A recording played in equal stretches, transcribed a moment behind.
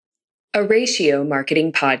a Ratio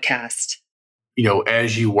marketing podcast.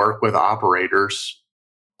 As you work with operators,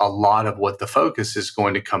 a lot of what the focus is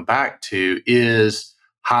going to come back to is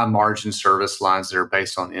high margin service lines that are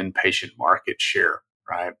based on inpatient market share,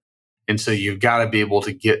 right? And so you've got to be able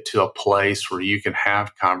to get to a place where you can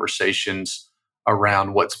have conversations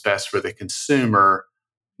around what's best for the consumer,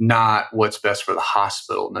 not what's best for the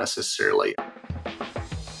hospital necessarily.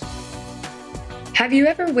 Have you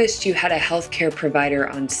ever wished you had a healthcare provider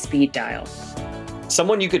on speed dial?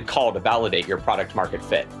 Someone you could call to validate your product market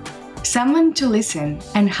fit. Someone to listen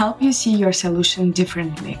and help you see your solution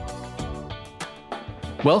differently.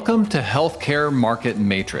 Welcome to Healthcare Market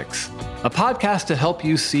Matrix, a podcast to help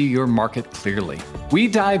you see your market clearly. We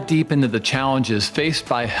dive deep into the challenges faced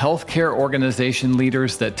by healthcare organization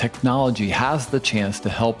leaders that technology has the chance to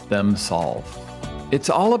help them solve. It's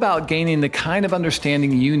all about gaining the kind of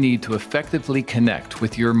understanding you need to effectively connect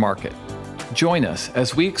with your market. Join us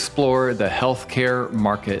as we explore the Healthcare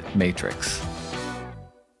Market Matrix.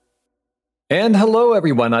 And hello,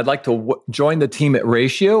 everyone. I'd like to join the team at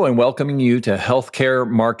Ratio and welcoming you to Healthcare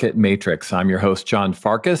Market Matrix. I'm your host, John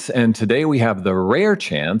Farkas, and today we have the rare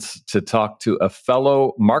chance to talk to a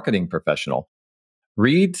fellow marketing professional.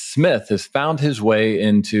 Reed Smith has found his way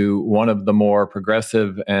into one of the more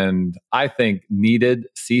progressive and, I think, needed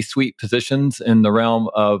C-suite positions in the realm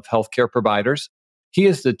of healthcare providers. He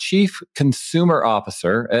is the Chief Consumer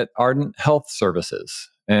Officer at Ardent Health Services.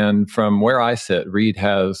 And from where I sit, Reed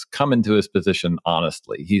has come into his position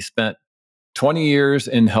honestly. He spent 20 years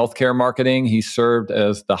in healthcare marketing. He served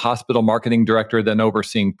as the hospital marketing director, then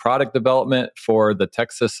overseeing product development for the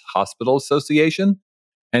Texas Hospital Association.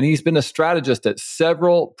 And he's been a strategist at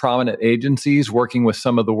several prominent agencies working with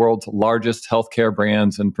some of the world's largest healthcare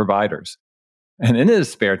brands and providers. And in his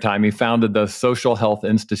spare time, he founded the Social Health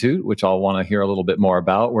Institute, which I'll want to hear a little bit more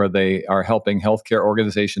about, where they are helping healthcare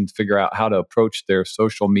organizations figure out how to approach their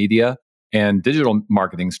social media and digital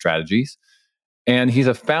marketing strategies. And he's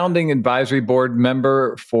a founding advisory board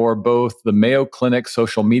member for both the Mayo Clinic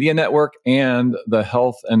Social Media Network and the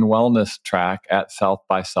Health and Wellness Track at South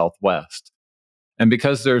by Southwest. And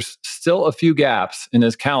because there's still a few gaps in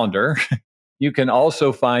his calendar, you can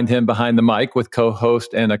also find him behind the mic with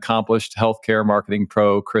co-host and accomplished healthcare marketing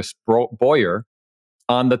pro Chris Boyer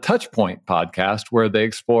on the Touchpoint podcast, where they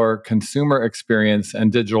explore consumer experience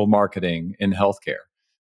and digital marketing in healthcare.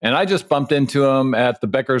 And I just bumped into him at the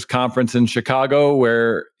Becker's conference in Chicago,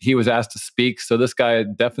 where he was asked to speak. So this guy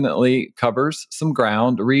definitely covers some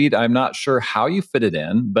ground. Reed, I'm not sure how you fit it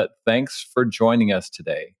in, but thanks for joining us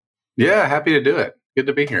today. Yeah, happy to do it. Good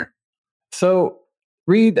to be here. So,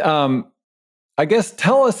 Reed, I guess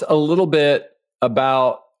tell us a little bit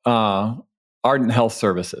about Ardent Health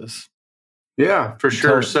Services. Yeah, for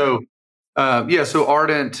sure. So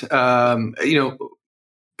Ardent,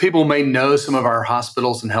 people may know some of our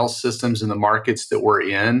hospitals and health systems in the markets that we're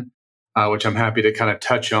in, which I'm happy to kind of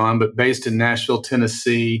touch on. But based in Nashville,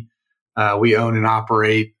 Tennessee, we own and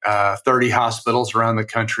operate 30 hospitals around the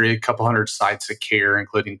country, a couple hundred sites of care,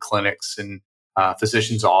 including clinics and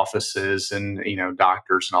physicians' offices and,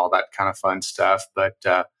 doctors and all that kind of fun stuff. But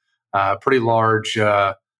pretty large,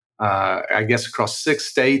 I guess, across 6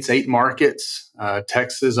 states, 8 markets,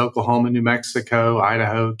 Texas, Oklahoma, New Mexico,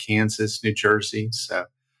 Idaho, Kansas, New Jersey. So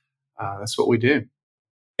that's what we do.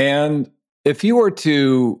 And if you were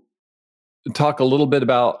to talk a little bit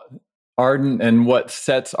about Ardent and what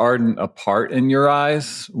sets Ardent apart in your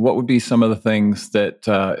eyes, what would be some of the things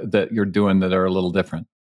that you're doing that are a little different?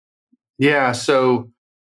 Yeah. So,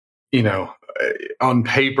 on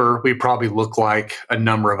paper, we probably look like a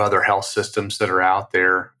number of other health systems that are out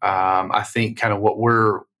there. I think kind of what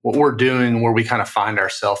we're doing, where we kind of find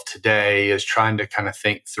ourselves today, is trying to kind of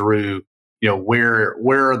think through,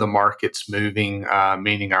 where are the markets moving,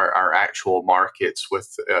 meaning our actual markets,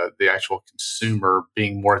 with the actual consumer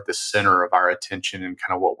being more at the center of our attention and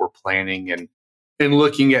kind of what we're planning and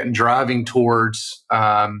looking at and driving towards.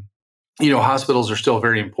 Hospitals are still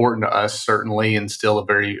very important to us, certainly, and still a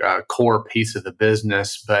very core piece of the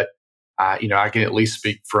business. But, I can at least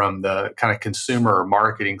speak from the kind of consumer or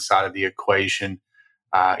marketing side of the equation.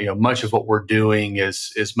 Much of what we're doing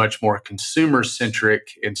is much more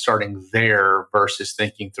consumer-centric and starting there versus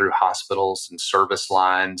thinking through hospitals and service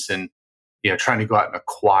lines and, trying to go out and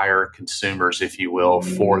acquire consumers, if you will,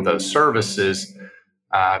 for those services.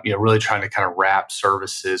 Really trying to kind of wrap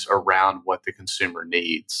services around what the consumer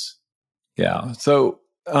needs. Yeah. So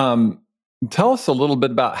tell us a little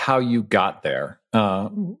bit about how you got there.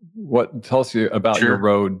 Tell us about Sure. your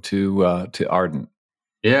road to Ardent.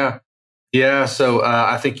 Yeah. So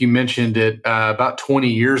I think you mentioned it about 20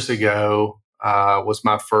 years ago. was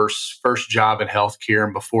my first job in healthcare,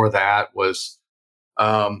 and before that was,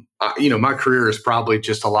 my career is probably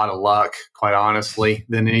just a lot of luck, quite honestly,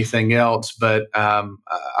 than anything else. But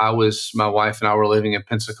my wife and I were living in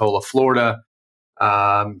Pensacola, Florida.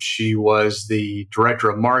 She was the director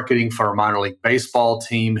of marketing for our minor league baseball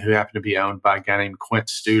team, who happened to be owned by a guy named Quint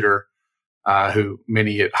Studer, who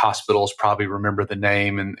many at hospitals probably remember the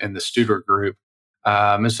name and the Studer Group.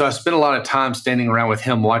 And so I spent a lot of time standing around with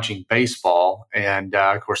him watching baseball. And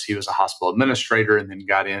of course, he was a hospital administrator, and then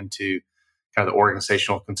got into kind of the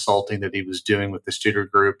organizational consulting that he was doing with the Studer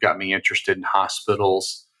Group, got me interested in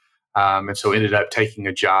hospitals. And so ended up taking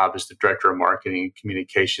a job as the director of marketing and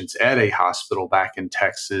communications at a hospital back in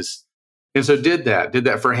Texas. And so did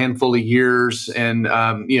that for a handful of years. And,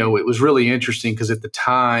 it was really interesting because at the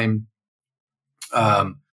time,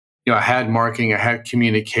 I had marketing, I had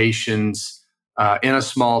communications in a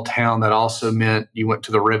small town. That also meant you went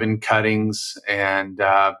to the ribbon cuttings and,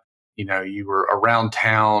 you were around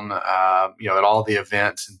town, at all the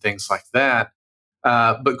events and things like that.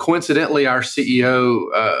 But coincidentally, our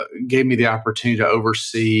CEO gave me the opportunity to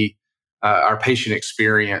oversee our patient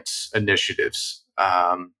experience initiatives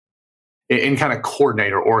and kind of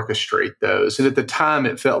coordinate or orchestrate those. And at the time,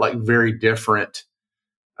 it felt like very different,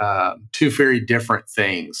 two very different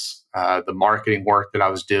things: the marketing work that I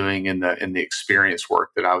was doing and the experience work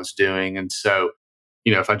that I was doing. And so,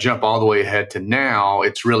 if I jump all the way ahead to now,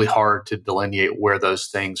 it's really hard to delineate where those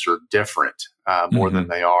things are different more than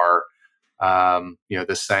they are.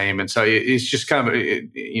 The same. And so it's just kind of,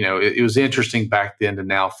 it was interesting back then to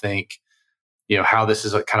now think, how this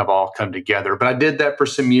is kind of all come together. But I did that for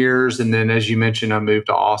some years. And then, as you mentioned, I moved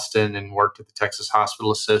to Austin and worked at the Texas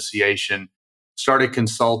Hospital Association, started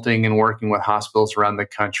consulting and working with hospitals around the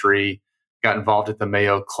country, got involved at the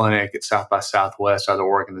Mayo Clinic, at South by Southwest, other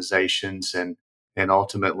organizations, and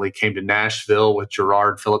ultimately came to Nashville with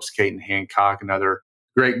Gerard, Phillips, Caton, Hancock, another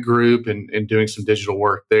great group, and doing some digital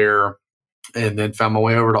work there. And then found my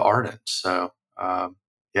way over to Ardent. So,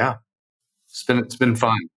 it's been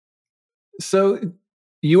fun. So,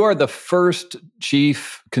 you are the first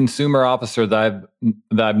chief consumer officer that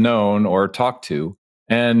I've known or talked to,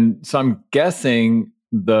 and so I'm guessing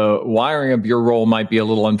the wiring of your role might be a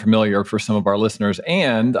little unfamiliar for some of our listeners.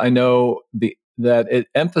 And I know that it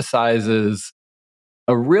emphasizes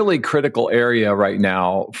a really critical area right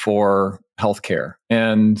now for healthcare.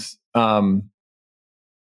 And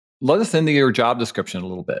let us into your job description a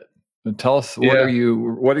little bit. And tell us what are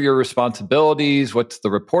your responsibilities? What's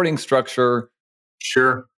the reporting structure?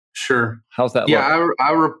 Sure. How's that look?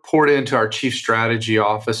 I report into our chief strategy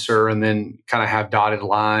officer, and then kind of have dotted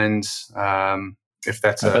lines. If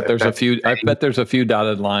that's I bet there's a few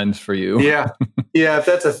dotted lines for you. Yeah. If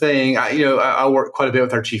that's a thing, I work quite a bit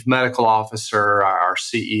with our chief medical officer, our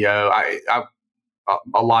CEO,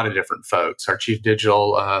 a lot of different folks, our chief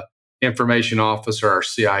digital information officer, our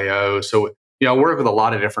CIO. So, I work with a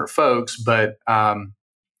lot of different folks, but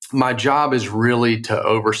my job is really to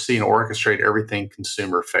oversee and orchestrate everything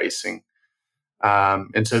consumer facing.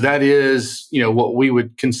 And so that is, what we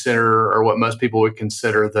would consider, or what most people would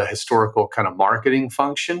consider, the historical kind of marketing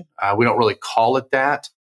function. We don't really call it that,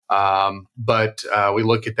 but we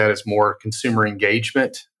look at that as more consumer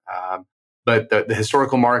engagement. But the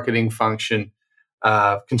historical marketing function,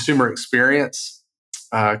 consumer experience,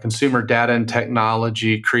 consumer data and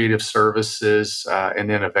technology, creative services,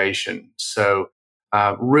 and innovation. So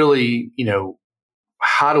really,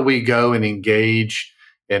 how do we go and engage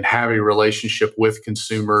and have a relationship with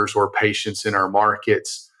consumers or patients in our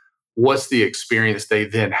markets? What's the experience they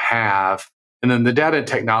then have? And then the data and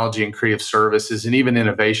technology and creative services, and even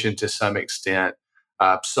innovation to some extent,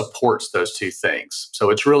 supports those two things. So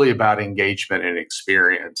it's really about engagement and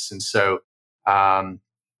experience. And so,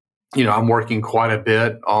 I'm working quite a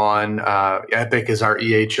bit on Epic as our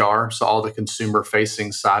EHR. So all the consumer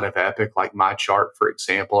facing side of Epic, like MyChart, for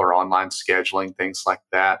example, or online scheduling, things like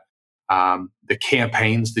that. The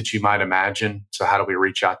campaigns that you might imagine. So how do we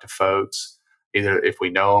reach out to folks, either if we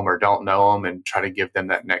know them or don't know them, and try to give them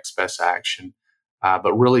that next best action.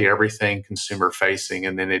 But really everything consumer facing.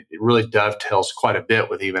 And then it really dovetails quite a bit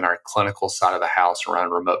with even our clinical side of the house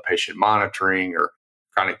around remote patient monitoring or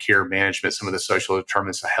chronic care management, some of the social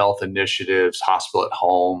determinants of health initiatives, hospital at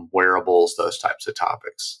home, wearables, those types of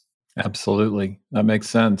topics. Absolutely. That makes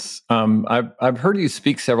sense. I've heard you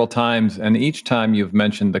speak several times, and each time you've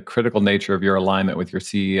mentioned the critical nature of your alignment with your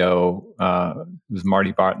CEO, who's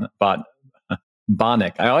Marty Botnick.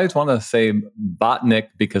 I always want to say Botnick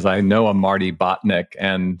because I know a Marty Botnick,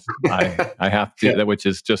 and I have to, which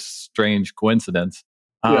is just strange coincidence.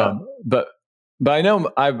 But But I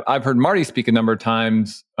know I've heard Marty speak a number of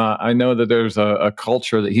times. I know that there's a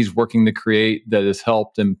culture that he's working to create that has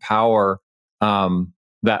helped empower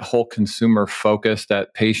that whole consumer focus,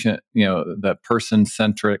 that patient, that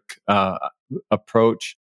person-centric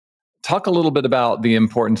approach. Talk a little bit about the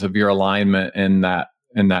importance of your alignment in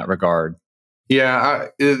that regard. Yeah,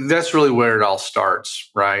 that's really where it all starts,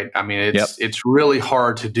 right? I mean, it's really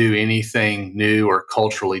hard to do anything new or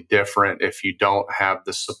culturally different if you don't have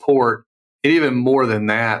the support, and even more than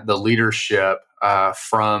that, the leadership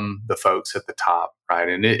from the folks at the top, right?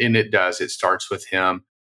 And it does. It starts with him.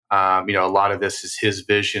 A lot of this is his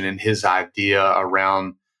vision and his idea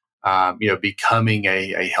around, becoming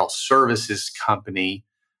a health services company,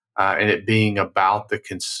 and it being about the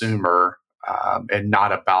consumer, and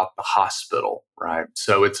not about the hospital, right?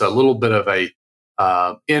 So it's a little bit of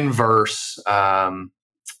a inverse, from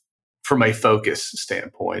a focus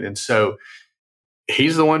standpoint. And so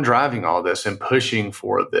he's the one driving all this and pushing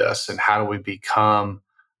for this. And how do we become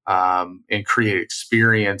and create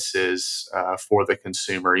experiences for the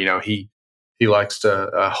consumer? He likes to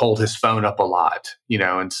hold his phone up a lot,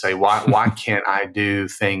 and say, why can't I do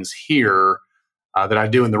things here that I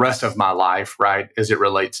do in the rest of my life, right, as it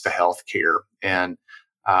relates to healthcare? And,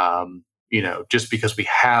 just because we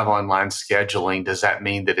have online scheduling, does that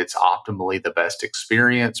mean that it's optimally the best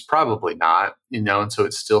experience? Probably not, and so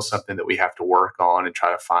it's still something that we have to work on and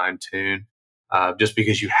try to fine tune. Just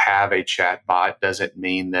because you have a chat bot doesn't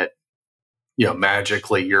mean that,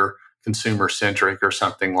 magically you're consumer centric or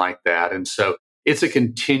something like that. And so it's a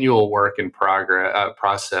continual work in progress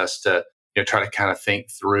process to, try to kind of think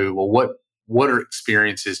through, well, what are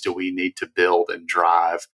experiences do we need to build and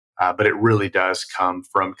drive? But it really does come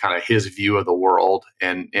from kind of his view of the world,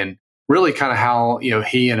 and really kind of how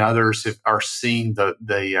he and others are seeing the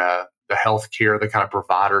healthcare, the kind of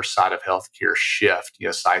provider side of healthcare shift,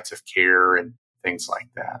 sites of care and things like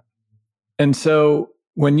that. And so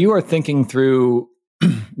when you are thinking through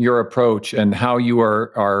your approach and how you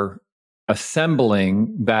are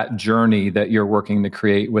assembling that journey that you're working to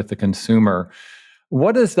create with the consumer,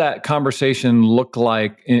 what does that conversation look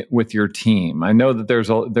like with your team? I know that there's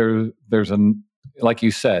like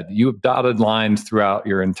you said, you have dotted lines throughout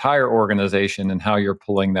your entire organization and how you're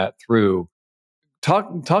pulling that through.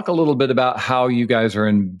 Talk a little bit about how you guys are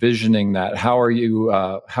envisioning that. How are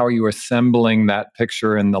you assembling that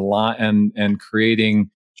picture and the line and creating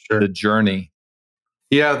the journey?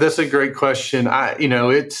 Yeah, that's a great question. I'm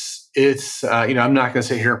not going to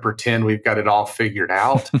sit here and pretend we've got it all figured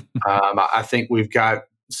out. I think we've got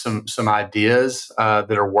some ideas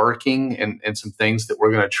that are working, and some things that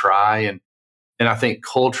we're going to try. And I think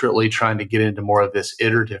culturally trying to get into more of this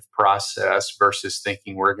iterative process versus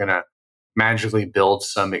thinking we're going to magically build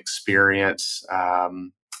some experience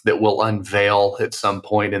that will unveil at some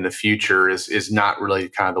point in the future is not really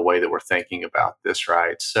kind of the way that we're thinking about this,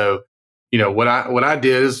 right? So, what I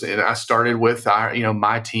did is, and I started with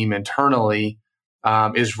my team internally,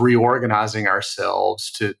 is reorganizing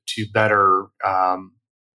ourselves to better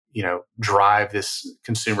drive this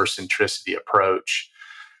consumer centricity approach.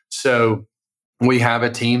 So we have a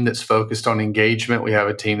team that's focused on engagement. We have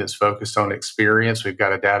a team that's focused on experience. We've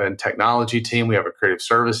got a data and technology team. We have a creative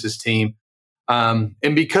services team.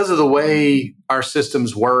 And because of the way our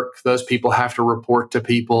systems work, those people have to report to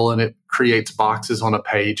people, and it creates boxes on a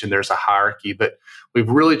page, and there's a hierarchy. But we've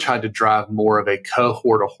really tried to drive more of a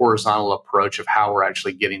cohort, a horizontal approach of how we're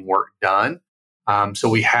actually getting work done. So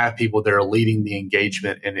we have people that are leading the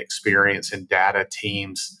engagement and experience and data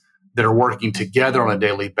teams that are working together on a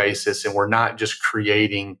daily basis. And we're not just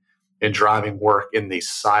creating and driving work in these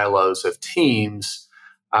silos of teams,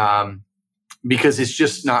 because it's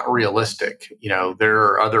just not realistic. There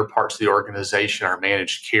are other parts of the organization. Our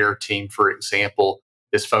managed care team, for example,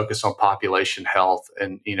 is focused on population health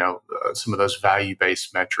and, some of those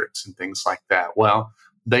value-based metrics and things like that. Well,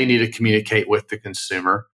 they need to communicate with the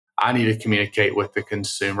consumer. I need to communicate with the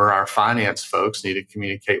consumer. Our finance folks need to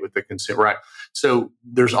communicate with the consumer, right? So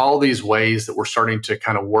there's all these ways that we're starting to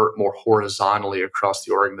kind of work more horizontally across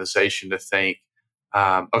the organization to think,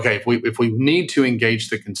 okay, if we need to engage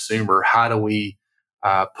the consumer, how do we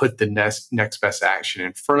put the next best action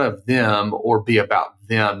in front of them, or be about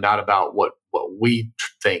them, not about what we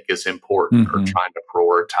think is important or trying to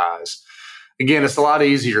prioritize? Again, it's a lot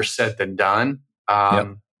easier said than done.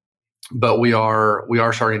 But we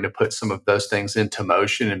are starting to put some of those things into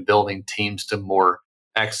motion and building teams to more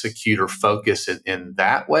execute or focus in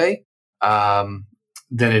that way,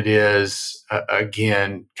 than it is,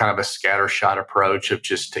 again, kind of a scattershot approach of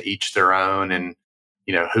just to each their own, and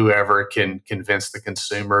whoever can convince the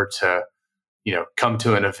consumer to come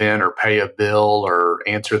to an event or pay a bill or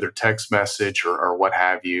answer their text message or what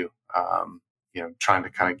have you. Trying to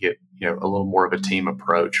kind of get a little more of a team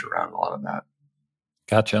approach around a lot of that.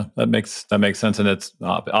 Gotcha. That makes sense, and it's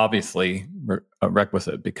obviously a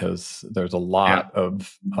requisite because there's a lot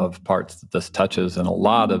of parts that this touches, and a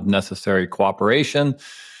lot of necessary cooperation.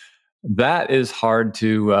 That is hard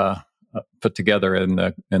to put together in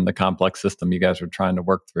the complex system you guys are trying to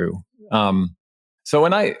work through. So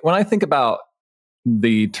when I think about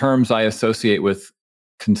the terms I associate with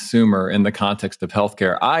consumer in the context of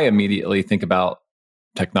healthcare, I immediately think about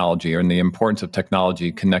technology and the importance of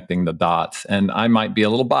technology connecting the dots. And I might be a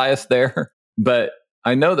little biased there, but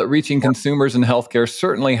I know that reaching consumers in healthcare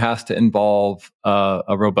certainly has to involve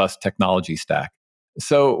a robust technology stack.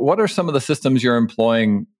 So what are some of the systems you're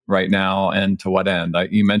employing right now, and to what end?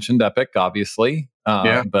 You mentioned Epic, obviously,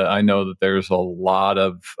 but I know that there's a lot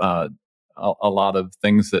of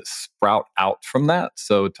things that sprout out from that.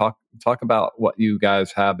 So talk about what you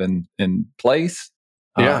guys have in place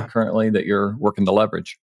currently that you're working to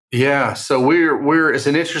leverage. Yeah, so we're it's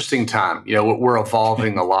an interesting time. We're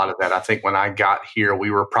evolving a lot of that. I think when I got here,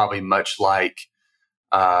 we were probably much like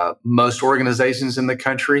most organizations in the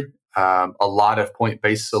country, a lot of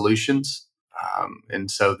point-based solutions,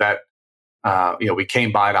 and so that we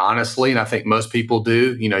came by it honestly, and I think most people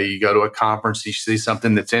do. You go to a conference, you see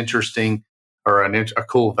something that's interesting or a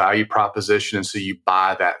cool value proposition, and so you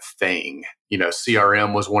buy that thing.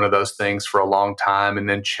 CRM was one of those things for a long time, and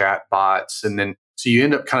then chat bots, and then so you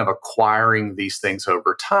end up kind of acquiring these things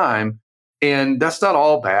over time. And that's not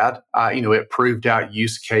all bad. It proved out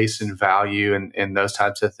use case and value and those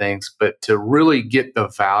types of things. But to really get the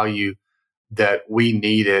value that we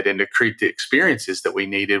needed and to create the experiences that we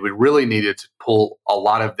really needed to pull a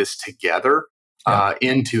lot of this together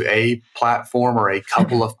into a platform or a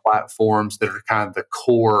couple of platforms that are kind of the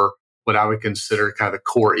core, what I would consider kind of the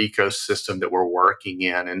core ecosystem that we're working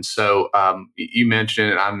in. And so you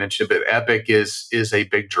mentioned it, I mentioned, but Epic is a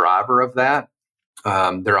big driver of that.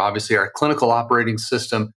 They're obviously our clinical operating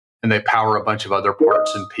system, and they power a bunch of other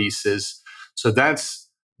parts and pieces. So that's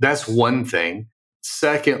one thing.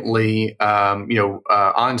 Secondly,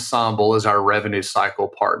 Ensemble is our revenue cycle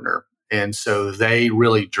partner. And so they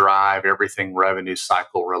really drive everything revenue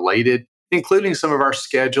cycle related, including some of our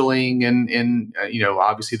scheduling and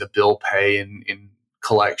obviously the bill pay and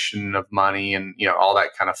collection of money and, all that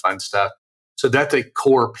kind of fun stuff. So that's a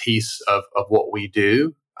core piece of what we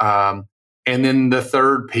do. And then the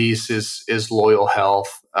third piece is Loyal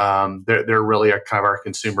Health. They're really a kind of our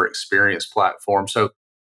consumer experience platform. So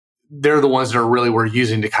they're the ones that we're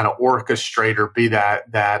using to kind of orchestrate or be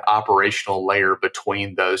that operational layer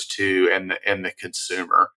between those two and the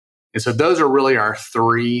consumer. And so those are really our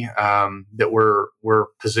three that we're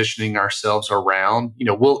positioning ourselves around.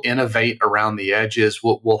 We'll innovate around the edges.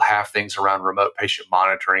 We'll have things around remote patient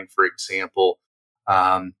monitoring, for example,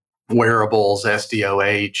 wearables,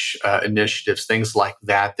 SDOH initiatives, things like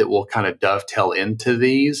that will kind of dovetail into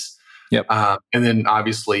these. Yep. And then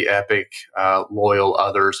obviously Epic, Loyal,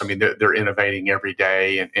 others. I mean, they're innovating every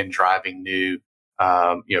day and driving new,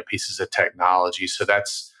 pieces of technology. So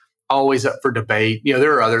that's always up for debate.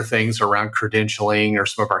 There are other things around credentialing or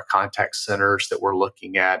some of our contact centers that we're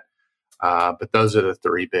looking at. But those are the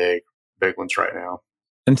three big ones right now.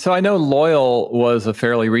 And so I know Loyal was a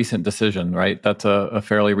fairly recent decision, right? That's a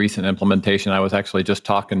fairly recent implementation. I was actually just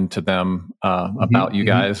talking to them about you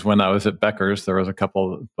guys when I was at Becker's. There was a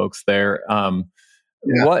couple of folks there.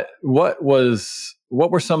 What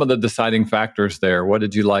were some of the deciding factors there? What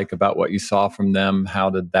did you like about what you saw from them?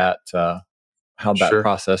 How did that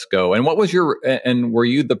process go? And what was were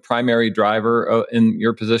you the primary driver in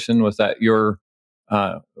your position? Was that your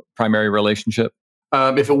primary relationship?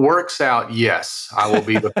 If it works out, yes, I will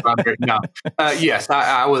be the primary. No, yes,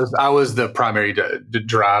 I was the primary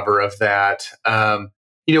driver of that.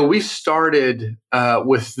 We started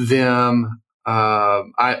with them.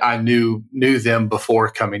 I knew them before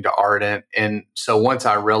coming to Ardent, and so once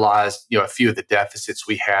I realized, a few of the deficits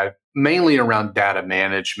we had, mainly around data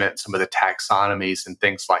management, some of the taxonomies and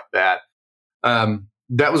things like that.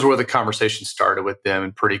 That was where the conversation started with them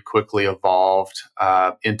and pretty quickly evolved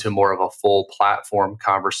into more of a full platform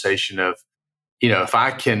conversation of, if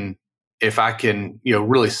I can,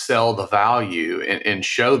 really sell the value and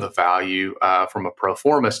show the value from a pro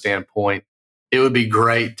forma standpoint, it would be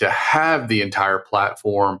great to have the entire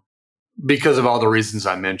platform because of all the reasons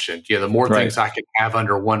I mentioned. The more things I can have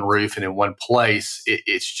under one roof and in one place,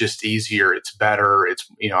 it's just easier. It's better. It's,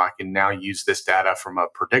 I can now use this data from a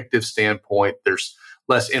predictive standpoint. There's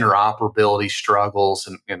less interoperability struggles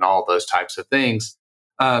and all those types of things.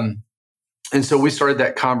 And so we started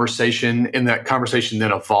that conversation, and that conversation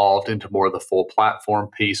then evolved into more of the full platform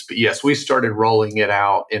piece. But yes, we started rolling it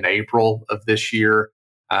out in April of this year.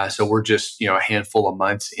 So we're just a handful of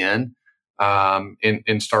months in,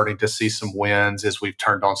 and starting to see some wins as we've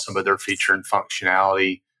turned on some of their feature and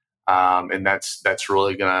functionality. And that's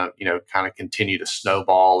really going to kind of continue to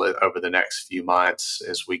snowball it over the next few months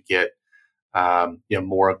as we get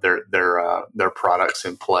more of their products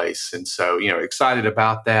in place. And so excited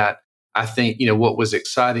about that. I think what was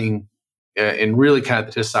exciting and really kind of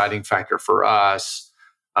the deciding factor for us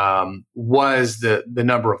was the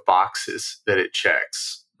number of boxes that it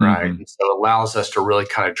checks, right? Mm-hmm. And so it allows us to really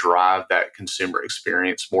kind of drive that consumer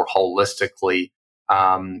experience more holistically.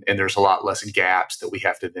 And there's a lot less gaps that we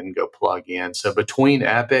have to then go plug in. So between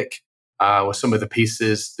Epic, with some of the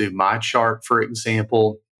pieces through MyChart, for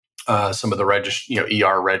example, some of the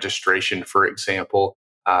ER registration, for example,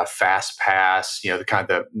 Fast Pass, the kind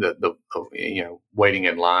of the waiting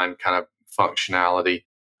in line kind of functionality,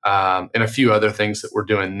 and a few other things that we're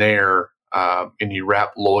doing there. And you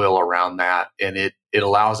wrap Loyal around that, and it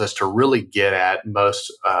allows us to really get at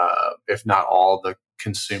most, if not all, the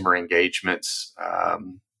consumer engagements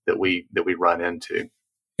that we run into.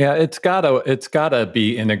 Yeah, it's gotta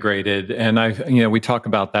be integrated, and we talk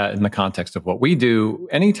about that in the context of what we do.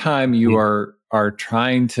 Anytime you are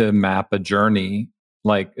trying to map a journey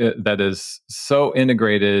like that is so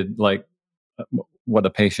integrated, like what a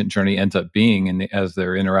patient journey ends up being, and as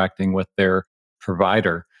they're interacting with their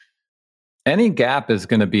provider, any gap is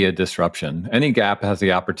going to be a disruption. Any gap has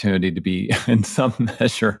the opportunity to be, in some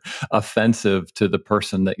measure, offensive to the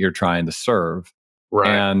person that you're trying to serve. Right.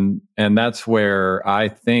 And that's where I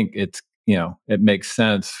think it makes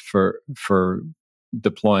sense for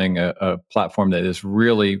deploying a platform that is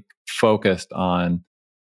really focused on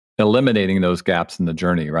eliminating those gaps in the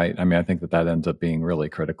journey, right? I mean, I think that ends up being really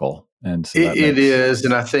critical. And so it is,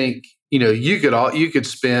 and I think you could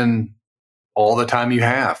spend all the time you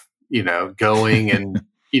have, going and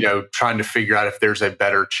trying to figure out if there's a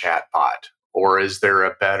better chatbot or is there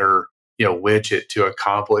a better widget to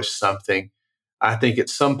accomplish something. I think at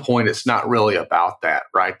some point it's not really about that,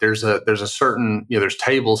 right? There's a certain there's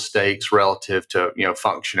table stakes relative to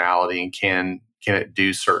functionality and can it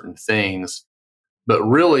do certain things, but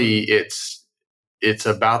really it's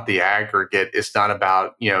about the aggregate. It's not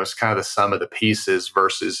about it's kind of the sum of the pieces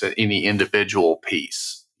versus any individual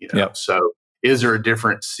piece. Yep. So is there a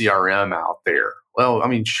different CRM out there? Well, I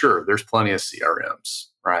mean, sure, there's plenty of CRMs,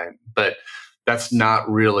 right? But that's not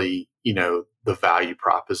really the value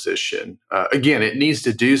proposition. Again, it needs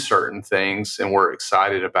to do certain things, and we're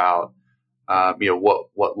excited about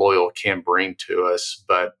what Loyal can bring to us.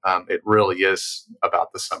 But it really is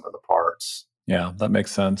about the sum of the parts. Yeah, that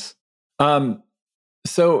makes sense.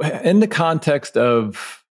 So, in the context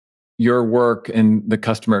of your work and the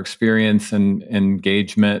customer experience and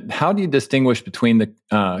engagement, how do you distinguish between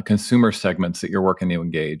the consumer segments that you're working to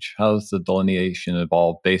engage? How does the delineation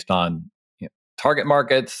evolve based on target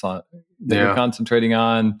markets that you're concentrating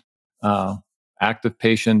on, active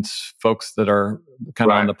patients, folks that are kind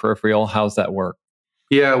of on the peripheral? How's that work?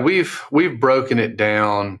 Yeah, we've broken it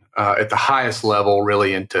down at the highest level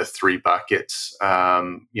really into three buckets.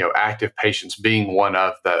 Active patients being one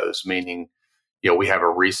of those, meaning we have a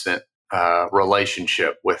recent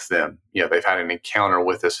relationship with them. They've had an encounter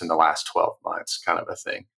with us in the last 12 months, kind of a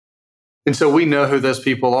thing. And so we know who those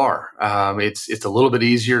people are. It's a little bit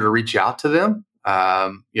easier to reach out to them,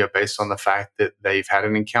 based on the fact that they've had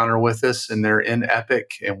an encounter with us and they're in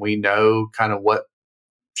Epic, and we know kind of what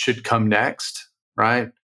should come next,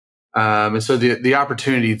 right? And so the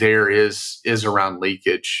opportunity there is around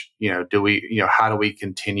leakage. How do we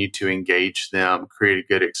continue to engage them, create a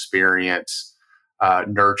good experience,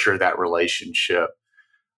 nurture that relationship?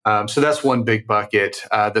 So that's one big bucket.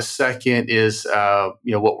 The second is,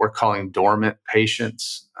 what we're calling dormant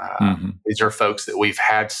patients. These are folks that we've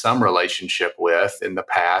had some relationship with in the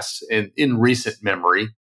past, in recent memory,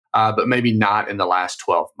 but maybe not in the last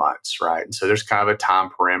 12 months, right? And so there's kind of a time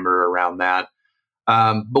parameter around that.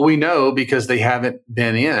 But we know because they haven't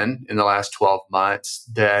been in the last 12 months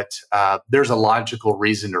that there's a logical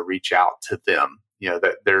reason to reach out to them.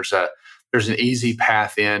 That there's an easy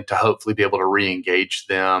path in to hopefully be able to re-engage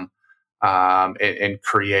them and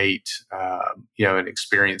create an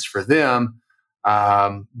experience for them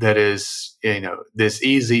that is this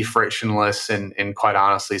easy, frictionless, and quite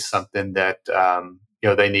honestly something that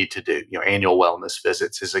they need to do. Annual wellness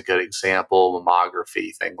visits is a good example,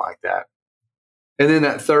 mammography, thing like that. And then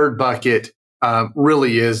that third bucket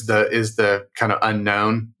really is the kind of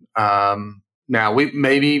unknown Now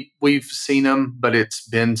we've seen them, but it's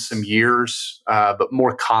been some years. But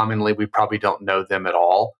more commonly, we probably don't know them at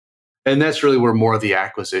all, and that's really where more of the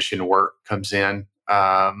acquisition work comes in.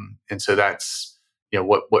 And so that's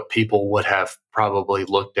what people would have probably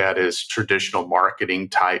looked at as traditional marketing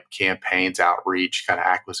type campaigns, outreach, kind of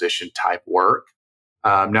acquisition type work.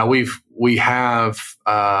 Now we have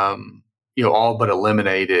all but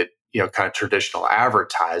eliminated kind of traditional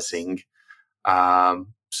advertising.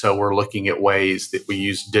 So we're looking at ways that we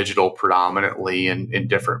use digital predominantly in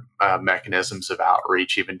different mechanisms of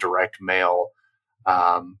outreach, even direct mail,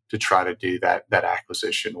 to try to do that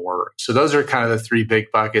acquisition work. So those are kind of the three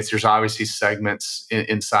big buckets. There's obviously segments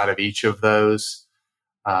inside of each of those,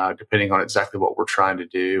 depending on exactly what we're trying to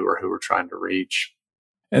do or who we're trying to reach.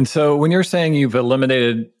 And so when you're saying you've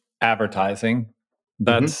eliminated advertising,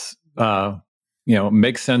 that's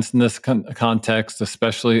makes sense in this context,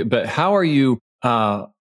 especially. But how are you?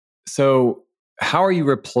 So how are you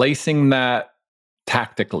replacing that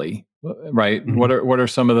tactically? Right. Mm-hmm. What are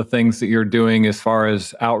some of the things that you're doing as far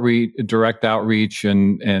as direct outreach,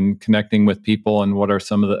 and connecting with people, and what's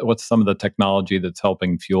some of the technology that's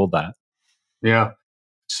helping fuel that? Yeah.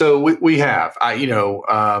 So we have,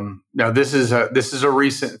 now this is a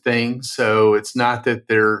recent thing. So it's not that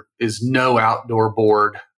there is no outdoor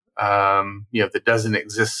board, that doesn't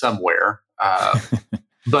exist somewhere.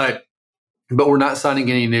 But we're not signing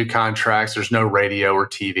any new contracts. There's no radio or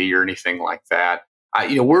TV or anything like that.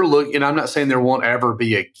 We're looking, and I'm not saying there won't ever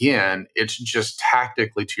be again. It's just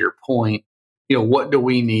tactically, to your point, what do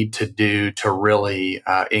we need to do to really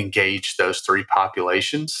engage those three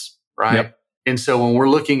populations, right? Yep. And so when we're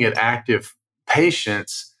looking at active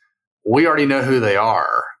patients, we already know who they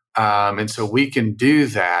are. And so we can do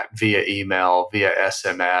that via email, via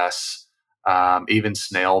SMS, even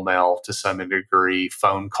snail mail to some degree,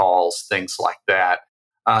 phone calls, things like that.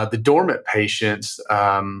 The dormant patients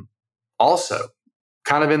also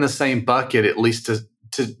kind of in the same bucket, at least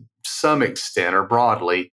to some extent or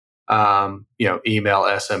broadly, email,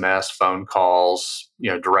 SMS, phone calls,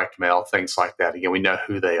 direct mail, things like that. Again, we know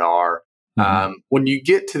who they are. Mm-hmm. When you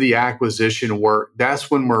get to the acquisition work, that's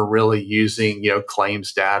when we're really using,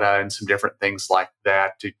 claims data and some different things like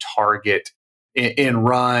that to target and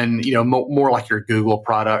run, more like your Google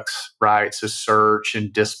products, right? So search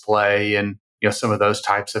and display and, some of those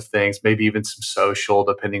types of things, maybe even some social,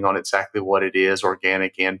 depending on exactly what it is,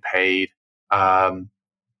 organic and paid. And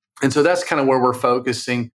so that's kind of where we're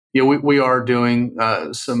focusing. We are doing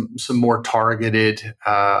some more targeted,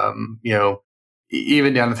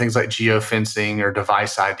 even down to things like geofencing or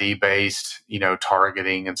device ID based,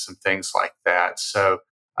 targeting and some things like that. So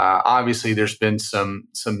obviously, there's been some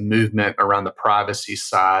movement around the privacy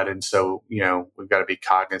side, and so we've got to be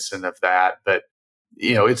cognizant of that. But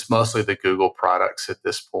it's mostly the Google products at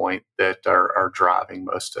this point that are driving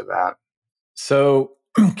most of that. So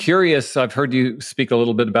curious, I've heard you speak a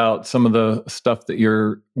little bit about some of the stuff that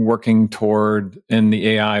you're working toward in the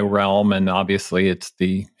AI realm, and obviously it's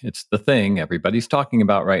the thing everybody's talking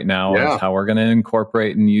about right now, is how we're going to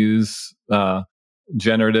incorporate and use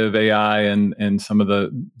generative AI and some of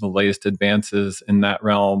the latest advances in that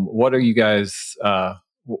realm. What are you guys?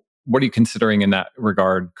 What are you considering in that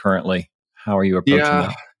regard currently? How are you approaching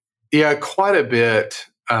that? Yeah, quite a bit.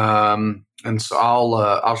 And so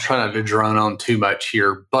I'll try not to drone on too much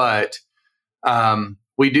here, but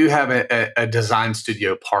we do have a design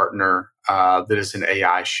studio partner that is an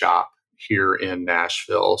AI shop here in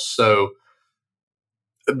Nashville. So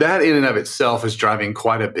that in and of itself is driving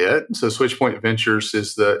quite a bit. So SwitchPoint Ventures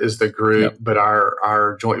is the group, but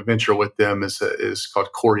our joint venture with them is called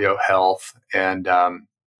Choreo Health, and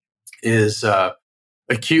is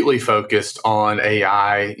acutely focused on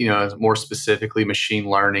AI, more specifically machine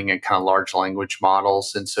learning and kind of large language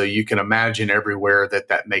models. And so you can imagine everywhere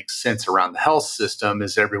that makes sense around the health system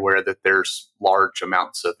is everywhere that there's large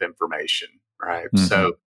amounts of information, right? Mm-hmm.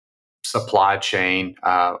 So supply chain,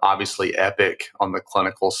 obviously Epic on the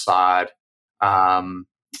clinical side, and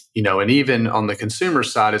even on the consumer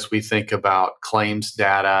side, as we think about claims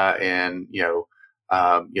data and,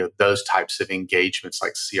 those types of engagements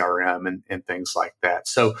like CRM and things like that.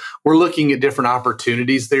 So we're looking at different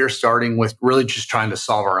opportunities there, starting with really just trying to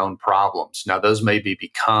solve our own problems. Now, those maybe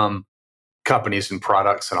become companies and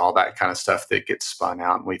products and all that kind of stuff that gets spun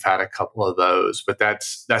out. And we've had a couple of those, but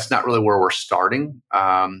that's not really where we're starting.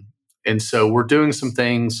 And so we're doing some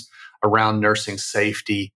things around nursing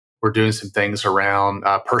safety. We're doing some things around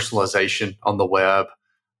personalization on the web.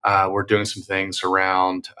 We're doing some things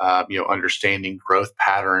around, understanding growth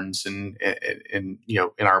patterns and in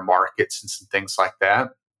our markets and some things like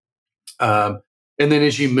that. And then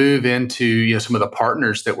as you move into, some of the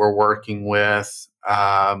partners that we're working with,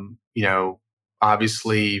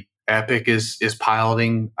 obviously Epic is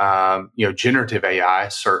piloting, generative AI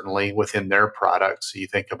certainly within their products. So you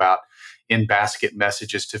think about in-basket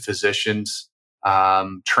messages to physicians,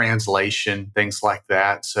 translation, things like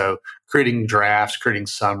that. So creating drafts, creating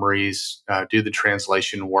summaries, do the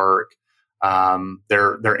translation work.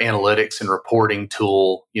 Their analytics and reporting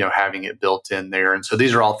tool, having it built in there. And so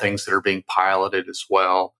these are all things that are being piloted as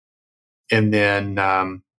well. And then,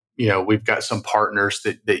 we've got some partners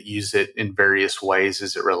that use it in various ways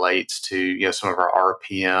as it relates to, some of our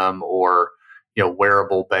RPM or,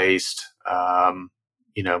 wearable based,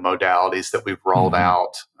 modalities that we've rolled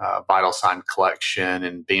out, vital sign collection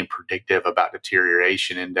and being predictive about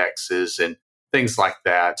deterioration indexes and things like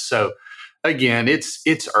that. So again,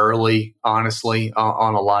 it's early, honestly,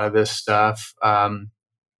 on a lot of this stuff,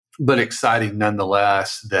 but exciting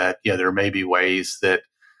nonetheless that, there may be ways that,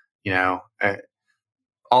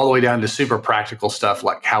 all the way down to super practical stuff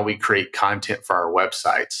like how we create content for our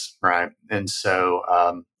websites, right? And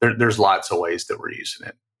so there's lots of ways that we're using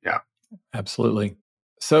it. Yeah, absolutely.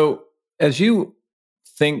 So as you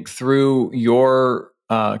think through your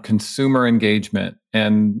consumer engagement,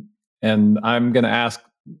 and I'm going to ask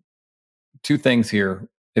two things here.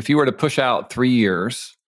 If you were to push out 3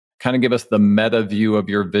 years, kind of give us the meta view of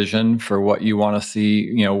your vision for what you want to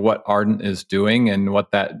see, what Ardent is doing and what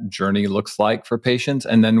that journey looks like for patients.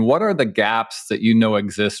 And then what are the gaps that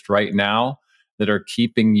exist right now that are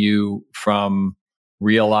keeping you from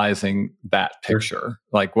realizing that picture?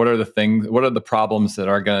 Like, what are the problems that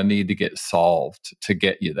are going to need to get solved to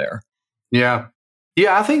get you there? Yeah.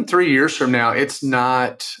 Yeah, I think 3 years from now, it's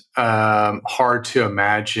not hard to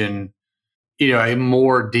imagine, a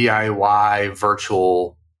more DIY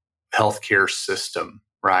virtual healthcare system,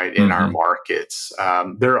 right, in our markets.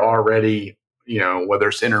 They're already, whether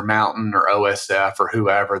it's Intermountain or OSF or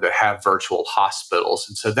whoever that have virtual hospitals.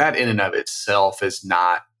 And so that in and of itself is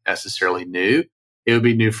not necessarily new. It would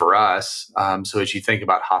be new for us. So as you think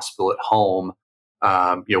about hospital at home,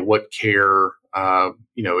 what care,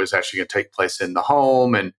 is actually going to take place in the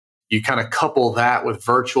home. And you kind of couple that with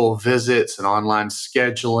virtual visits and online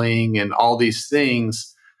scheduling and all these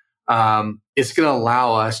things. It's going to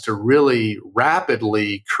allow us to really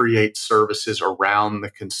rapidly create services around the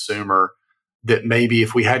consumer that maybe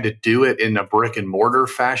if we had to do it in a brick and mortar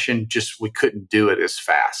fashion, we couldn't do it as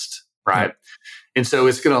fast, right? Yeah. And so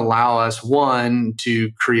it's going to allow us, one,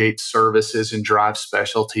 to create services and drive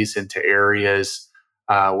specialties into areas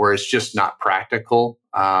where it's just not practical.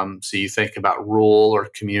 So you think about rural or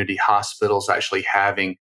community hospitals actually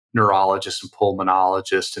having neurologists and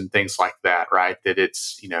pulmonologists and things like that, right? That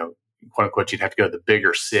it's, quote unquote, you'd have to go to the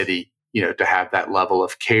bigger city, to have that level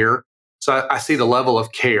of care. So I see the level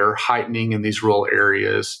of care heightening in these rural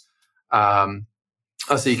areas. I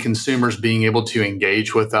see consumers being able to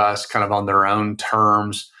engage with us kind of on their own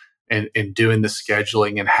terms and doing the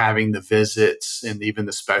scheduling and having the visits and even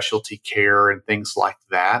the specialty care and things like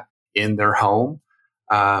that in their home.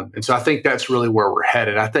 And so I think that's really where we're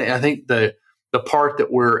headed. I think the part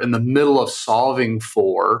that we're in the middle of solving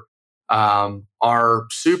for are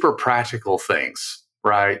super practical things,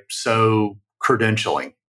 right? So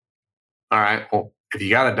credentialing. All right. Well, if you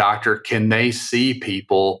got a doctor, can they see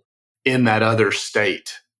people in that other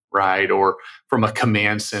state, right? Or from a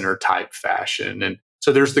command center type fashion. And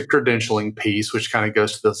so there's the credentialing piece, which kind of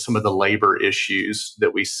goes to some of the labor issues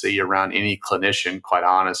that we see around any clinician, quite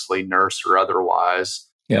honestly, nurse or otherwise.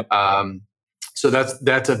 Yep. So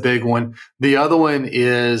that's a big one. The other one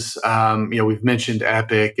is, we've mentioned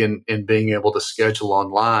Epic and being able to schedule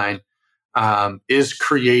online, is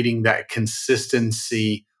creating that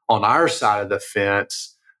consistency on our side of the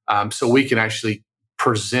fence, so we can actually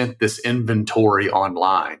present this inventory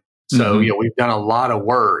online. So, we've done a lot of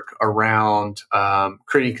work around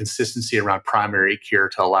creating consistency around primary care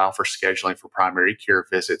to allow for scheduling for primary care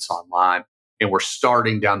visits online. And we're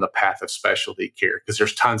starting down the path of specialty care because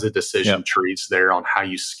there's tons of decision trees there on how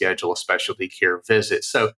you schedule a specialty care visit.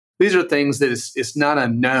 So these are things that it's not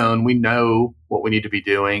unknown. We know what we need to be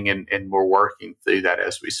doing and we're working through that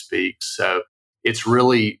as we speak. So it's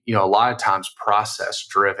really, a lot of times process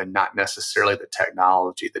driven, not necessarily the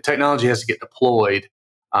technology. The technology has to get deployed,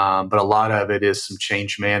 but a lot of it is some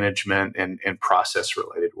change management and process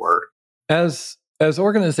related work. As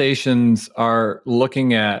organizations are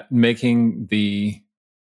looking at making the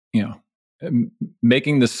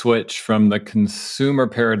switch from the consumer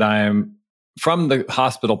paradigm, from the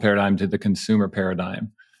hospital paradigm to the consumer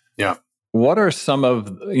paradigm. Yeah. What are some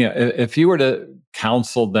of, if you were to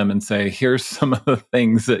counsel them and say, here's some of the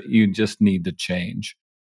things that you just need to change,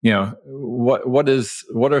 what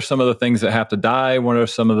are some of the things that have to die? What are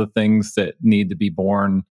some of the things that need to be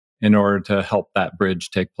born in order to help that bridge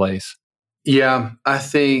take place? Yeah, I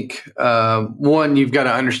think one, you've got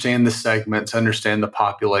to understand the segments, understand the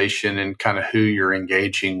population, and kind of who you're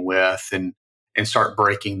engaging with, and start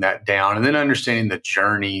breaking that down, and then understanding the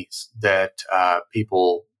journeys that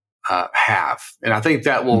people have. And I think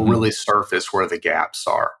that will really surface where the gaps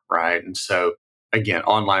are, right? And so, again,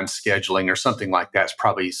 online scheduling or something like that's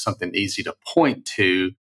probably something easy to point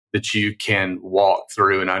to that you can walk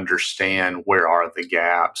through and understand where are the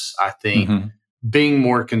gaps. I think being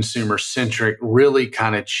more consumer centric really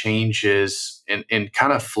kind of changes and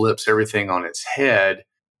kind of flips everything on its head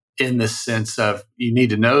in the sense of you need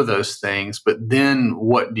to know those things, but then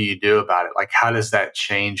what do you do about it? Like, how does that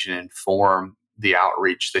change and inform the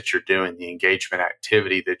outreach that you're doing, the engagement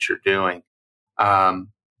activity that you're doing?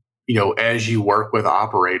 As you work with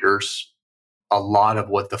operators, a lot of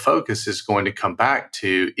what the focus is going to come back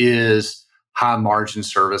to is high margin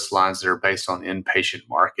service lines that are based on inpatient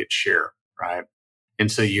market share, right?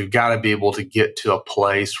 And so you've got to be able to get to a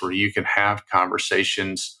place where you can have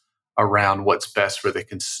conversations around what's best for the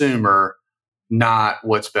consumer, not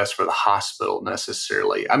what's best for the hospital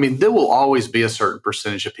necessarily. I mean, there will always be a certain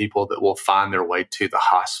percentage of people that will find their way to the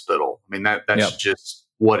hospital. I mean, that's just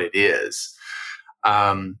what it is.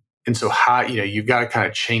 And so you've got to kind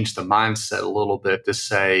of change the mindset a little bit to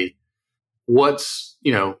say, let's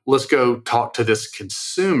go talk to this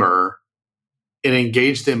consumer and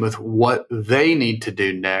engage them with what they need to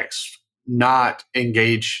do next, not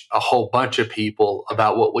engage a whole bunch of people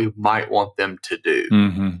about what we might want them to do.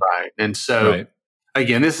 Right. And so,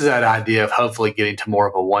 again, this is that idea of hopefully getting to more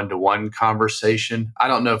of a one-to-one conversation. I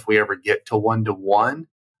don't know if we ever get to one-to-one,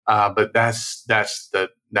 but that's the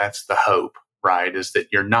hope, right? Is that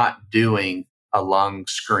you're not doing a lung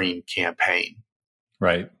screen campaign.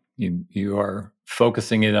 Right. You are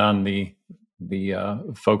focusing it on the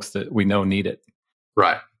folks that we know need it.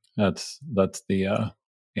 Right. That's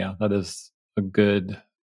that is a good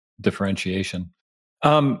differentiation.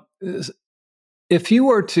 If you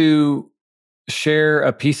were to share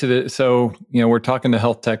a piece of it, so we're talking to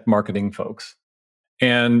health tech marketing folks,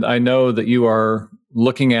 and I know that you are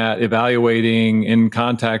looking at evaluating, in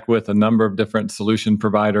contact with a number of different solution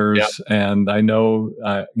providers, and I know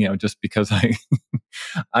just because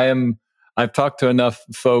I've talked to enough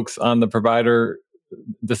folks on the provider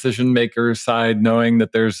decision maker side, knowing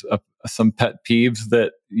that there's some pet peeves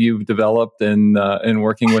that you've developed in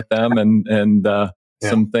working with them, and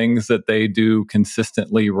some things that they do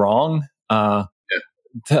consistently wrong.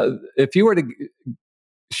 If you were to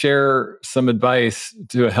share some advice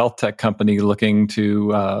to a health tech company looking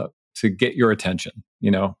to get your attention,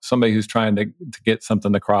 somebody who's trying to get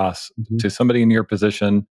something across to somebody in your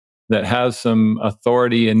position that has some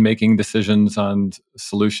authority in making decisions on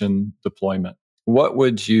solution deployment, what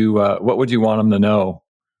would you want them to know?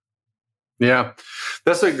 Yeah,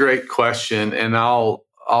 that's a great question, and I'll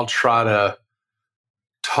try to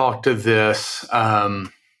talk to this. And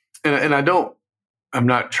I'm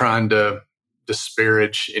not trying to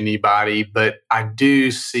disparage anybody, but I do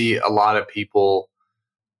see a lot of people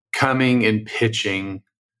coming and pitching.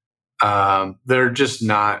 They're just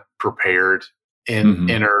not prepared and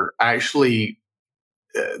are actually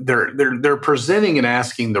they're presenting and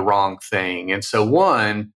asking the wrong thing. And so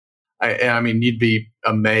I mean, you'd be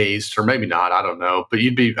amazed, or maybe not, I don't know, but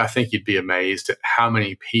I think you'd be amazed at how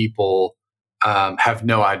many people have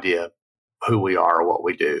no idea who we are or what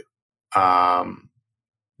we do.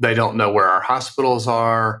 They don't know where our hospitals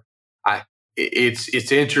are.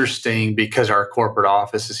 It's interesting because our corporate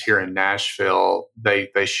office is here in Nashville. They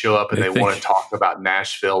show up and they want to talk about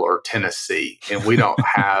Nashville or Tennessee, and we don't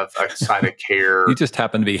have a site of care. You just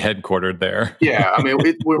happen to be headquartered there. Yeah, I mean,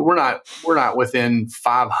 we're not within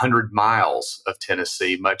 500 miles of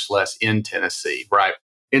Tennessee, much less in Tennessee, right?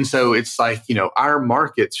 And so it's like, our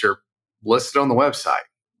markets are listed on the website.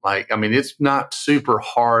 Like, I mean, it's not super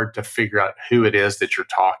hard to figure out who it is that you're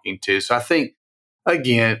talking to. So I think,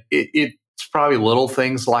 again, it's probably little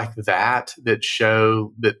things like that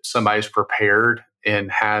show that somebody's prepared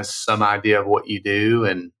and has some idea of what you do.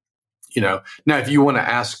 And, now if you want to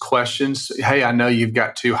ask questions, hey, I know you've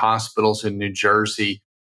got 2 hospitals in New Jersey.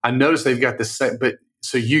 I noticed they've got the same, but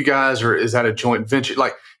so you guys is that a joint venture?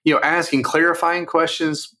 Like, asking clarifying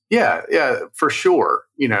questions. Yeah, for sure.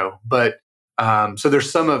 But so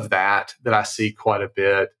there's some of that I see quite a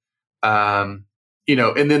bit. And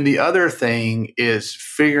then the other thing is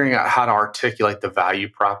figuring out how to articulate the value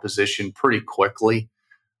proposition pretty quickly.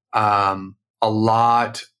 A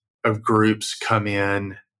lot of groups come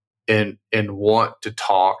in and want to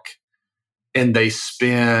talk and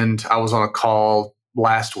I was on a call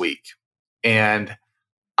last week, and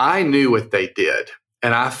I knew what they did,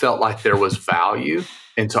 and I felt like there was value.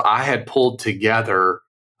 And so I had pulled together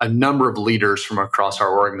a number of leaders from across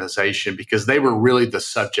our organization because they were really the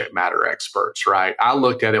subject matter experts, right? I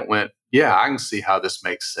looked at it and went, yeah, I can see how this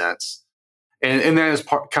makes sense. And that is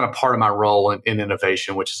kind of part of my role in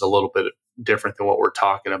innovation, which is a little bit different than what we're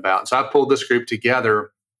talking about. So I pulled this group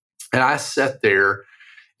together, and I sat there,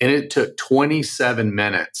 and it took 27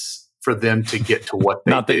 minutes for them to get to what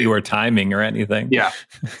they Not that do. you were timing or anything. Yeah.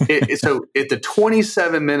 So at the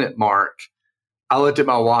 27-minute mark, I looked at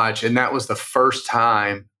my watch, and that was the first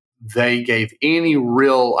time they gave any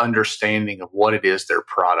real understanding of what it is their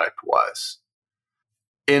product was.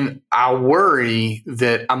 And I worry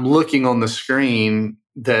that I'm looking on the screen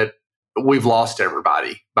that we've lost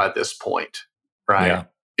everybody by this point, right? Yeah.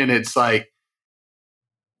 And it's like,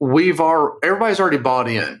 everybody's already bought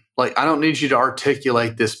in. Like, I don't need you to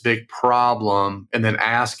articulate this big problem and then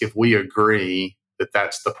ask if we agree that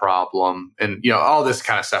that's the problem, and all this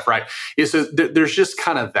kind of stuff, right? So there's just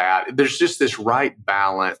kind of that. There's just this right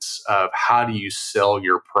balance of how do you sell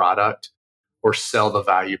your product or sell the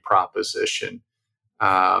value proposition,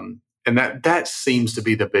 and that seems to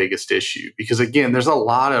be the biggest issue, because again, there's a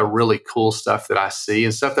lot of really cool stuff that I see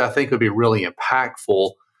and stuff that I think would be really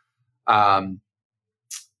impactful.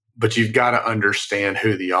 But you've got to understand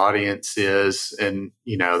who the audience is, and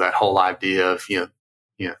that whole idea of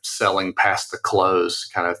selling past the close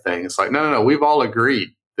kind of thing. It's like, no, we've all agreed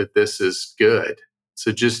that this is good.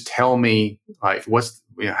 So just tell me, like,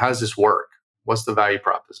 how does this work? What's the value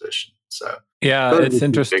proposition? So yeah, it's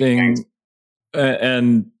interesting.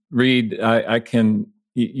 And Reed,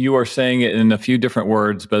 you are saying it in a few different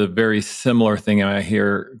words, but a very similar thing I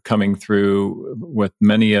hear coming through with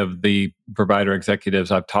many of the provider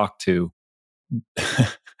executives I've talked to.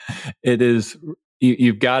 It is,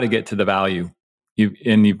 you've got to get to the value.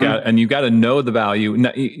 You've got to know the value.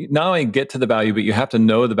 Not only get to the value, but you have to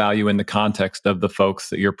know the value in the context of the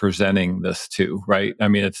folks that you're presenting this to, right? I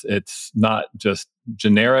mean, it's not just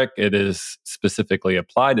generic. It is specifically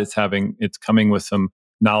applied. It's coming with some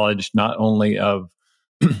knowledge, not only of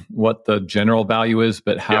what the general value is,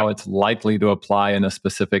 but how it's likely to apply in a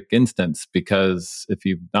specific instance. Because if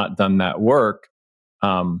you've not done that work,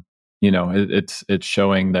 it's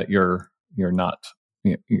showing that you're not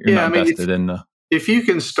invested in the. If you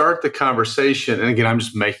can start the conversation, and again, I'm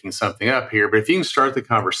just making something up here, but if you can start the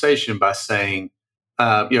conversation by saying,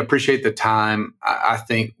 appreciate the time, I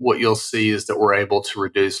think what you'll see is that we're able to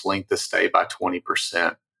reduce length of stay by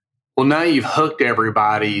 20%. Well, now you've hooked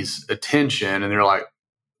everybody's attention, and they're like,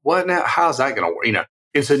 what now? How's that going to work?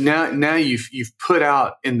 And so now you've put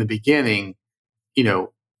out in the beginning,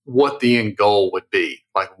 what the end goal would be.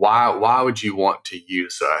 Like, why would you want to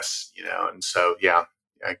use us? And so,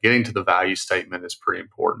 getting to the value statement is pretty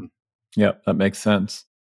important. Yeah, that makes sense.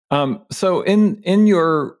 So in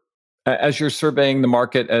your, as you're surveying the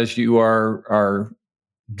market, as you are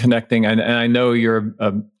connecting, and I know you're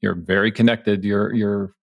very connected,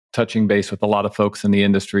 you're touching base with a lot of folks in the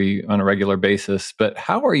industry on a regular basis, but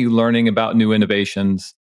how are you learning about new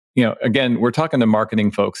innovations? Again, we're talking to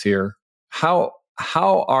marketing folks here. How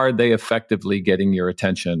are they effectively getting your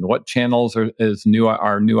attention? What channels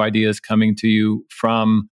are new ideas coming to you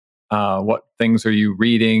from? What things are you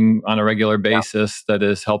reading on a regular basis that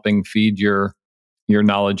is helping feed your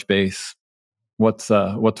knowledge base? What's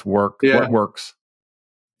work? What works?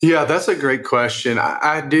 Yeah, that's a great question.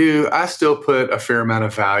 I still put a fair amount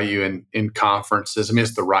of value in conferences. I mean,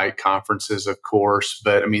 it's the right conferences, of course,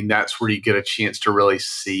 but I mean, that's where you get a chance to really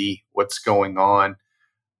see what's going on.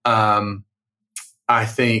 I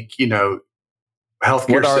think, healthcare.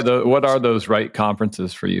 What are those right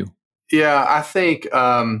conferences for you? Yeah, I think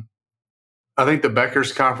the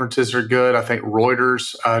Becker's conferences are good. I think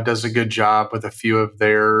Reuters does a good job with a few of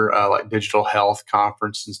their like digital health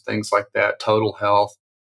conferences, things like that. Total Health,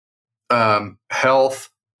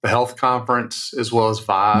 the Health Conference, as well as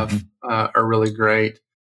Vive are really great.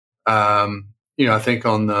 I think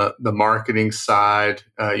on the marketing side,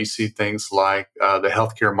 you see things like the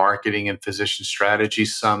Healthcare Marketing and Physician Strategy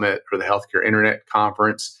Summit, or the Healthcare Internet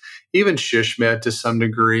Conference, even SHSMD to some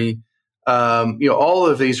degree. All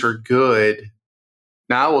of these are good.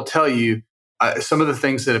 Now, I will tell you some of the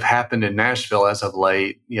things that have happened in Nashville as of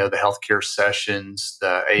late. The healthcare sessions,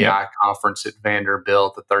 the AI conference at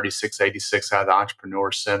Vanderbilt, the 3686 out of the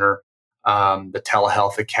Entrepreneur Center, the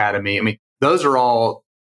Telehealth Academy. I mean, those are all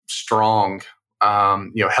strong.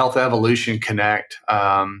 Health Evolution Connect,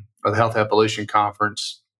 or the Health Evolution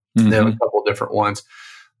Conference. They have a couple of different ones.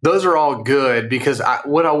 Those are all good because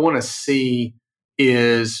what I want to see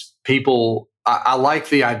is people, I like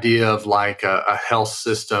the idea of like a health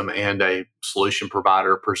system and a solution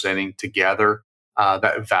provider presenting together.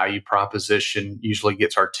 That value proposition usually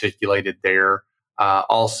gets articulated there.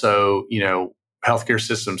 Also, healthcare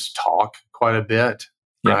systems talk quite a bit,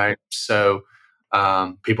 Yeah. right? So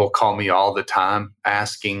people call me all the time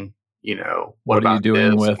asking, what What are you about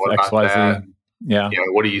doing this? with What about that? XYZ? Yeah.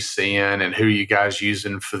 What are you seeing and who are you guys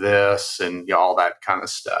using for this and all that kind of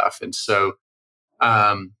stuff. And so,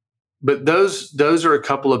 um, but those are a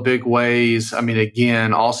couple of big ways. I mean,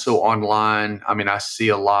 again, also online. I mean, I see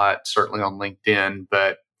a lot certainly on LinkedIn,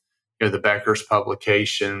 but the Becker's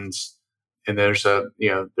publications, and there's a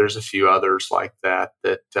few others like that.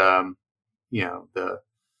 The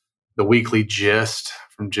weekly gist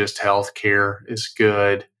from Gist Healthcare is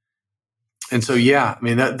good. And so, yeah, I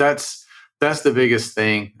mean that's the biggest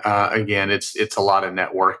thing. Again, it's a lot of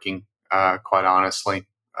networking, quite honestly.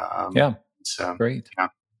 Yeah. So Great. yeah.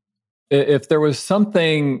 If there was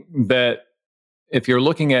something that, if you're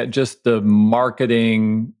looking at just the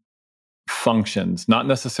marketing functions, not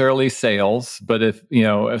necessarily sales, but if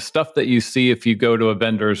stuff that you see if you go to a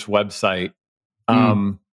vendor's website,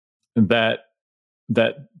 that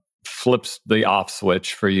flips the off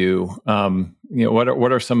switch for you.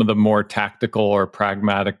 What are some of the more tactical or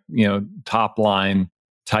pragmatic, top line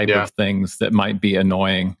type Yeah. of things that might be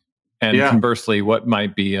annoying, and Yeah. conversely, what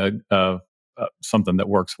might be something that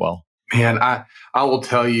works well? Man, I will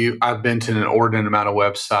tell you, I've been to an inordinate amount of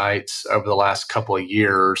websites over the last couple of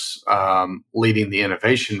years, leading the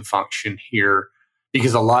innovation function here,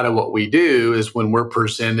 because a lot of what we do is when we're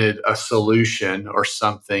presented a solution or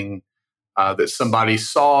something that somebody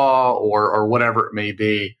saw or whatever it may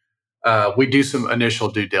be, we do some initial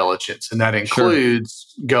due diligence, and that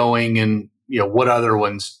includes going and what other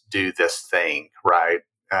ones do this thing, right?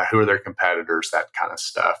 Who are their competitors, that kind of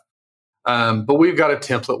stuff. But we've got a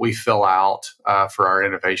template we fill out for our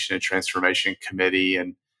innovation and transformation committee.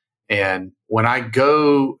 And when I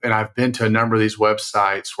go, and I've been to a number of these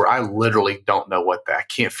websites where I literally don't know I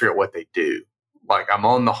can't figure out what they do. Like I'm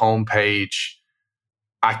on the homepage,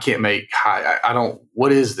 I can't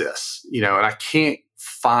what is this? And I can't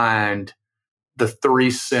find the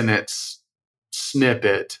 3-sentence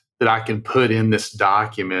snippet that I can put in this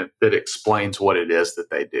document that explains what it is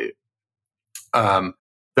that they do.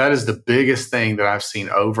 That is the biggest thing that I've seen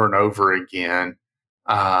over and over again.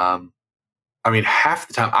 I mean, half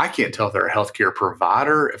the time I can't tell if they're a healthcare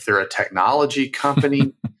provider, if they're a technology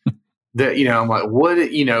company. That I'm like, what?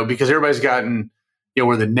 Because everybody's gotten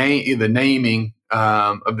where the naming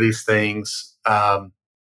of these things. We're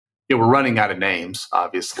running out of names,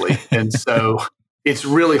 obviously, and so it's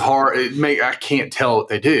really hard. I can't tell what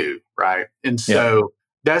they do, right? And so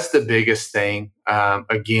that's the biggest thing.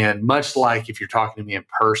 Again, much like if you're talking to me in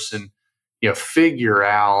person, figure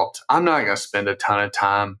out. I'm not going to spend a ton of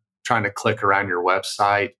time trying to click around your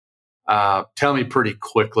website. Tell me pretty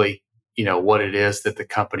quickly, what it is that the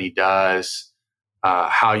company does,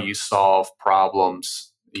 how you solve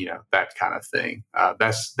problems, that kind of thing.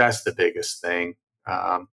 That's the biggest thing.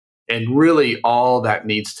 And really all that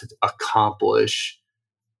needs to accomplish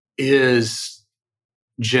is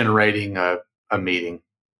generating a meeting.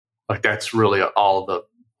 Like that's really all the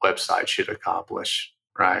website should accomplish,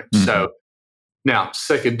 right? Mm-hmm. So now,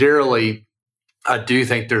 secondarily, I do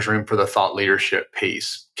think there's room for the thought leadership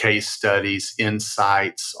piece, case studies,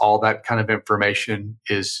 insights, all that kind of information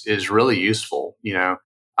is really useful,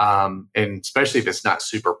 and especially if it's not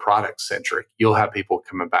super product centric. You'll have people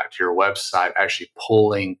coming back to your website actually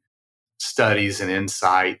pulling studies and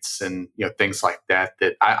insights and things like that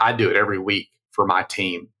I do it every week for my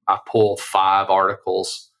team. I pull 5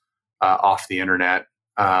 articles off the internet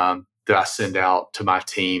that I send out to my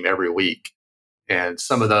team every week. And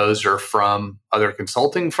some of those are from other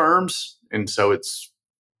consulting firms. And so it's,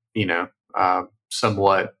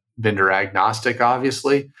 somewhat vendor agnostic,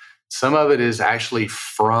 obviously. Some of it is actually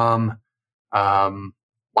from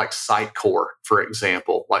like Sitecore, for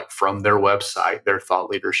example, like from their website, their thought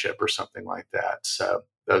leadership or something like that. So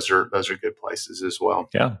those are good places as well.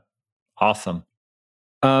 Yeah. Awesome.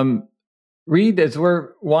 Reed, as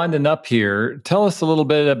we're winding up here, tell us a little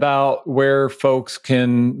bit about where folks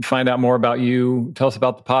can find out more about you. Tell us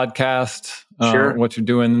about the podcast, Sure. What you're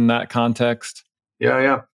doing in that context.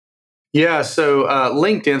 Yeah. So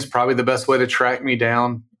LinkedIn's probably the best way to track me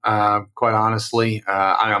down. Quite honestly,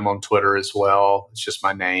 I'm on Twitter as well. It's just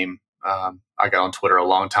my name. I got on Twitter a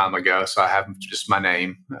long time ago, so I have just my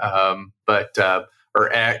name. Or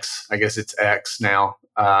X, I guess it's X now.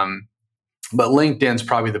 But LinkedIn's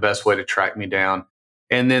probably the best way to track me down.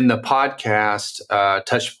 And then the podcast,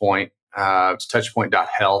 Touchpoint, it's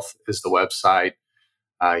touchpoint.health is the website.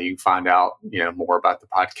 You can find out, more about the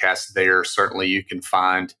podcast there. Certainly you can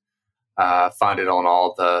find it on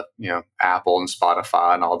all the, Apple and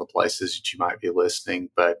Spotify and all the places that you might be listening.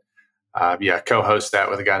 But co-host that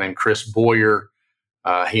with a guy named Chris Boyer.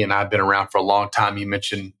 He and I have been around for a long time. You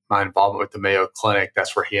mentioned my involvement with the Mayo Clinic.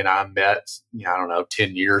 That's where he and I met,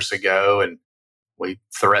 10 years ago. And we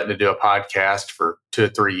threatened to do a podcast for 2 or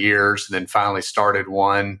 3 years and then finally started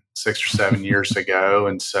one 6 or 7 years ago.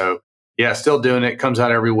 And so, still doing it. Comes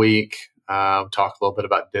out every week. Talk a little bit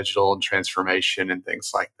about digital and transformation and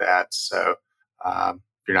things like that. So if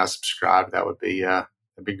you're not subscribed, that'd be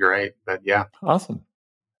great. But yeah. Awesome.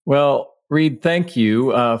 Well, Reed, thank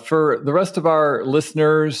you. For the rest of our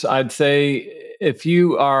listeners, I'd say if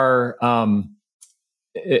you're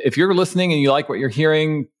listening and you like what you're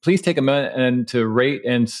hearing, please take a minute and to rate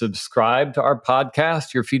and subscribe to our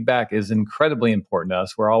podcast. Your feedback is incredibly important to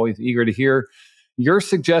us. We're always eager to hear your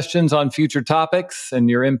suggestions on future topics, and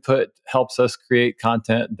your input helps us create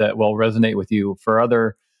content that will resonate with you. For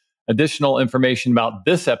other additional information about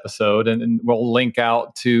this episode, and we'll link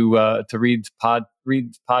out to Reed's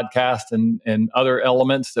podcast and other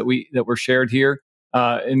elements that were shared here.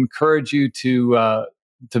 Encourage you to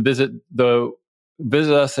visit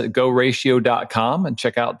us at goratio.com and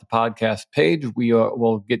check out the podcast page. We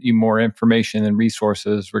will get you more information and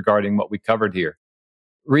resources regarding what we covered here.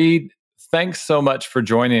 Reed, thanks so much for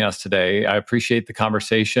joining us today. I appreciate the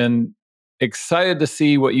conversation. Excited to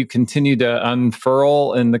see what you continue to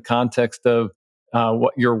unfurl in the context of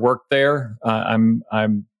what your work there. I'm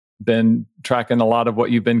been tracking a lot of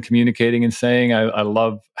what you've been communicating and saying. I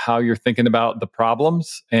love how you're thinking about the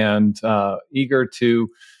problems, and eager to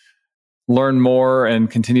learn more and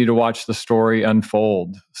continue to watch the story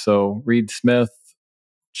unfold. So, Reed Smith,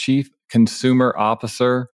 Chief Consumer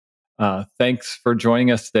Officer, thanks for joining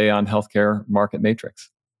us today on Healthcare Market Matrix.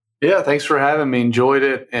 Yeah, thanks for having me. Enjoyed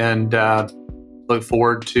it, and look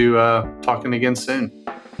forward to talking again soon.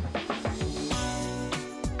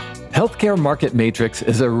 Healthcare Market Matrix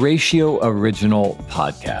is a Ratio original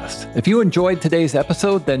podcast. If you enjoyed today's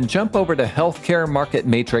episode, then jump over to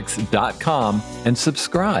healthcaremarketmatrix.com and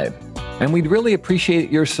subscribe. And we'd really appreciate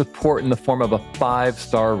your support in the form of a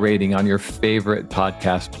 5-star rating on your favorite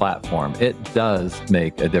podcast platform. It does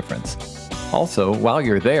make a difference. Also, while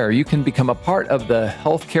you're there, you can become a part of the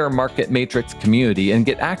Healthcare Market Matrix community and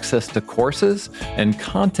get access to courses and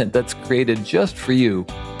content that's created just for you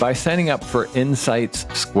by signing up for Insights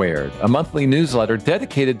Squared, a monthly newsletter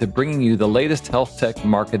dedicated to bringing you the latest health tech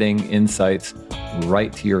marketing insights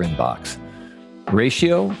right to your inbox.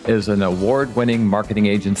 Ratio is an award-winning marketing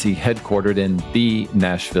agency headquartered in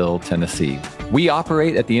Nashville, Tennessee. We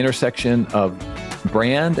operate at the intersection of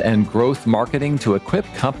brand and growth marketing to equip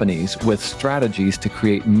companies with strategies to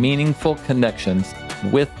create meaningful connections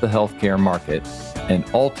with the healthcare market and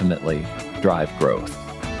ultimately drive growth.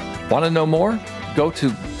 Want to know more? Go to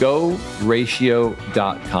goratio.com.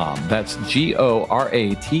 That's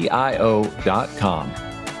GORATIO.com.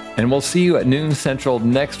 And we'll see you at noon Central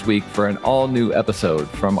next week for an all-new episode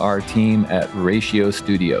from our team at Ratio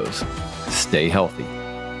Studios. Stay healthy.